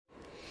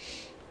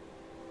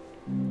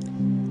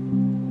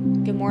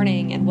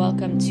morning and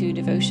welcome to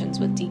Devotions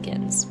with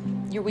Deacons,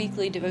 your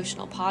weekly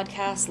devotional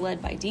podcast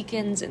led by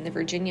deacons in the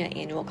Virginia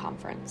Annual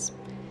Conference.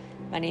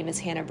 My name is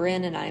Hannah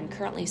Bryn and I am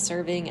currently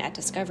serving at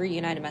Discovery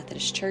United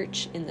Methodist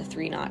Church in the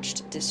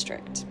Three-Notched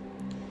District.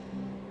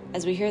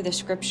 As we hear the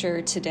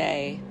scripture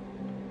today,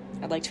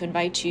 I'd like to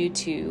invite you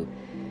to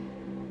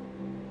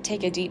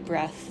take a deep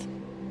breath.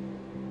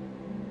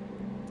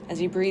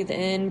 As you breathe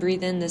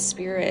in the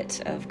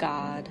Spirit of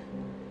God.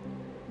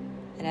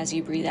 And as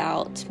you breathe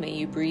out, may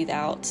you breathe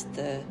out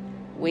the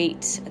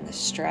weight and the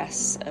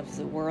stress of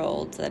the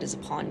world that is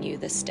upon you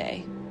this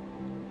day.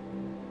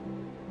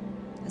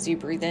 As you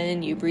breathe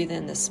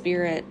in the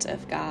Spirit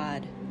of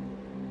God.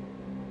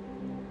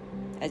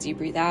 As you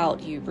breathe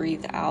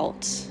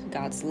out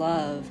God's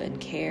love and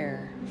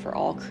care for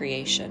all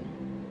creation.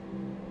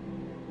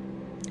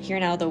 Hear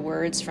now the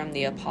words from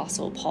the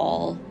Apostle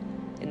Paul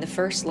in the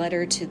first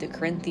letter to the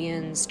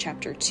Corinthians,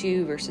 chapter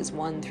 2, verses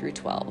 1 through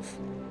 12.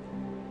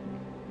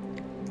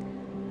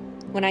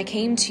 When I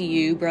came to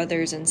you,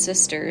 brothers and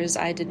sisters,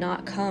 I did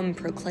not come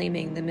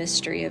proclaiming the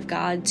mystery of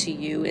God to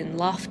you in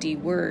lofty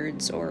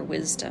words or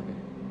wisdom.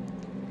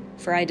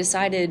 For I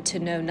decided to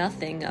know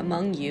nothing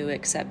among you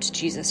except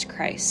Jesus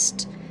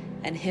Christ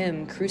and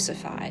Him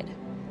crucified.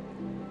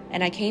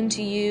 And I came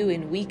to you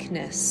in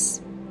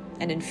weakness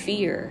and in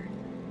fear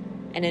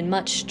and in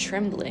much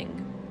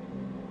trembling.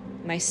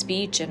 My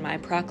speech and my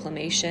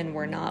proclamation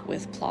were not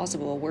with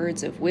plausible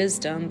words of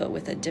wisdom, but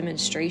with a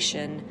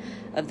demonstration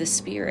of the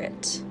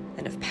Spirit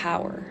and of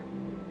power,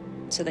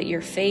 so that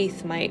your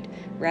faith might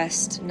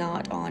rest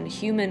not on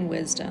human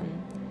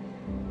wisdom,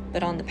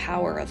 but on the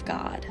power of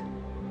God.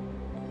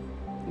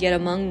 Yet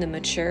among the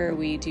mature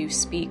we do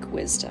speak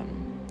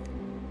wisdom,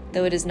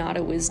 though it is not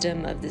a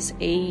wisdom of this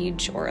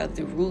age or of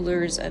the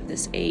rulers of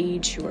this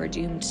age who are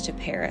doomed to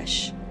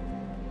perish,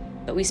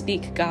 but we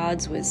speak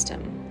God's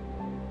wisdom,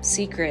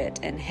 secret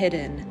and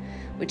hidden,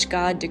 which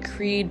God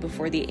decreed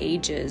before the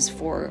ages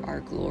for our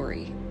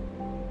glory.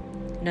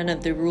 None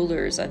of the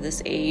rulers of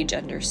this age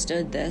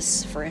understood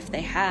this, for if they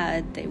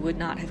had, they would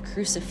not have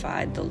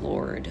crucified the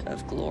Lord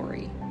of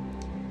glory.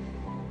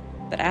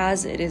 But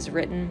as it is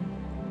written,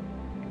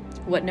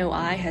 what no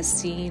eye has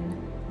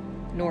seen,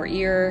 nor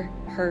ear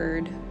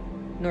heard,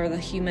 nor the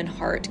human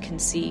heart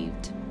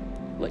conceived,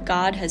 what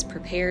God has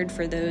prepared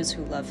for those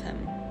who love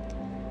Him.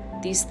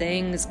 These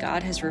things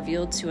God has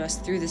revealed to us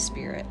through the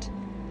Spirit.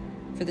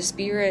 For the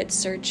Spirit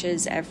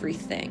searches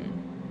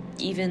everything,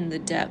 even the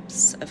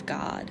depths of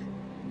God.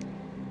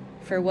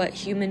 For what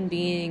human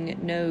being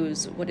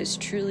knows what is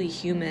truly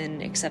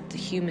human except the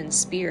human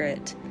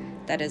spirit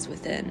that is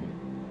within?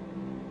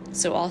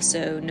 So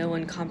also no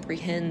one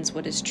comprehends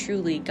what is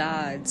truly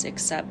God's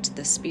except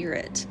the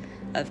Spirit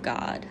of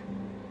God.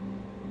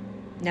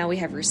 Now we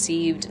have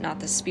received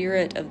not the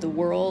spirit of the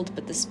world,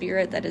 but the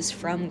Spirit that is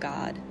from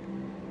God,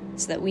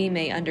 so that we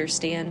may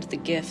understand the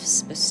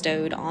gifts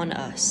bestowed on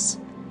us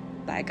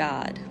by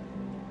God.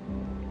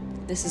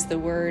 This is the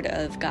word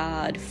of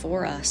God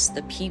for us,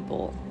 the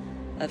people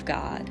of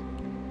God.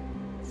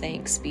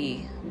 Thanks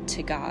be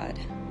to God.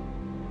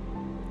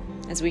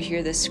 As we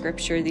hear this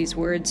scripture, these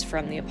words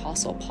from the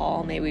Apostle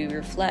Paul, may we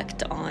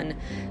reflect on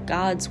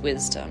God's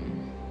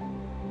wisdom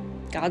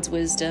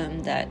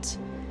that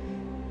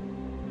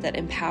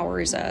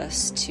empowers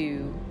us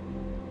to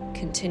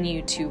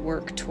continue to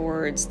work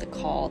towards the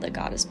call that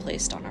God has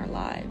placed on our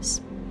lives.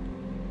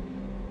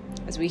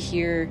 As we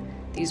hear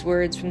these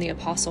words from the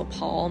Apostle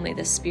Paul, may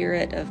the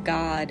Spirit of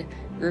God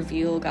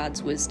reveal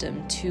God's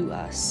wisdom to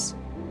us.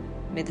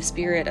 May the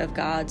Spirit of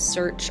God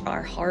search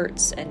our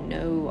hearts and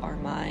know our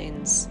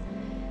minds.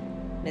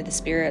 May the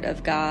Spirit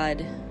of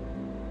God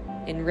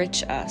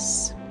enrich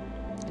us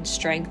and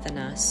strengthen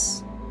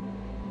us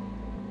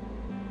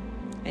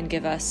and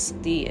give us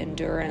the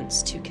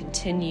endurance to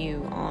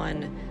continue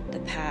on the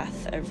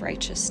path of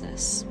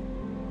righteousness.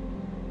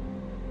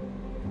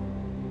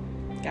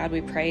 God,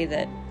 we pray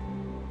that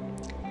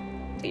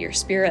your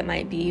Spirit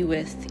might be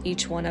with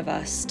each one of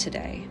us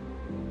today.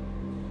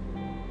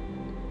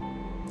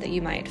 That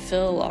you might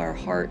fill our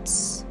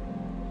hearts,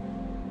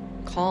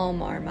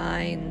 calm our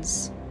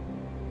minds,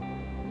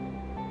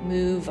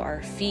 move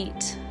our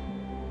feet,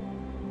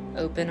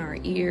 open our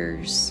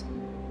ears,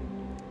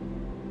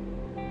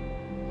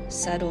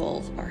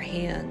 settle our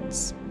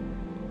hands.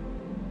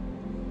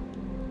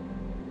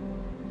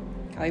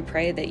 God, we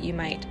pray that you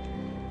might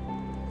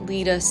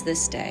lead us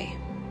this day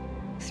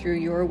through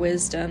your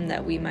wisdom,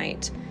 that we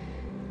might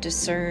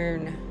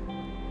discern,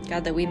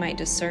 God, that we might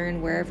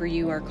discern wherever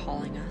you are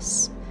calling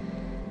us.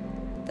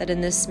 That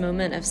in this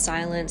moment of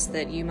silence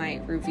that you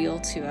might reveal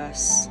to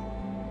us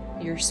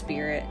your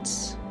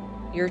Spirit,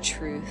 your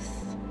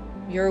truth,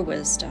 your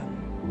wisdom.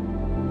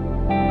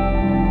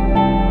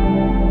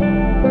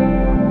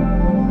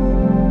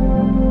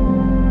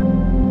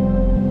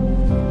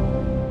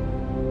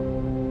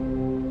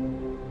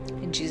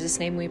 In Jesus'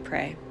 name we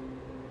pray.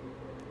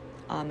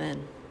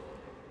 Amen.